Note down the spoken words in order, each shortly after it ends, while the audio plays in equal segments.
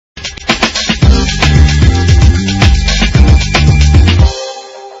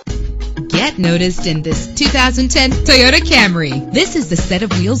Get noticed in this 2010 Toyota Camry. This is the set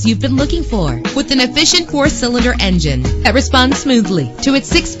of wheels you've been looking for, with an efficient 4-cylinder engine that responds smoothly to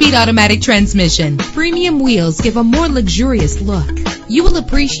its 6-speed automatic transmission. Premium wheels give a more luxurious look. You will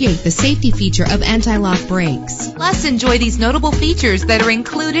appreciate the safety feature of anti-lock brakes. Plus, enjoy these notable features that are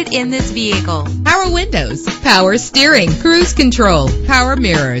included in this vehicle: power windows, power steering, cruise control, power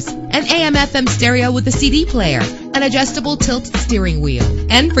mirrors, an AM/FM stereo with a CD player, an adjustable tilt steering wheel.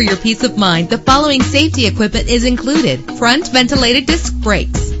 And for your peace of mind, the following safety equipment is included: front ventilated disc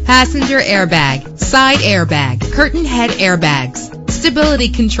brakes, passenger airbag, side airbag, curtain head airbags, stability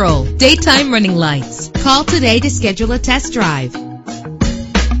control, daytime running lights. Call today to schedule a test drive.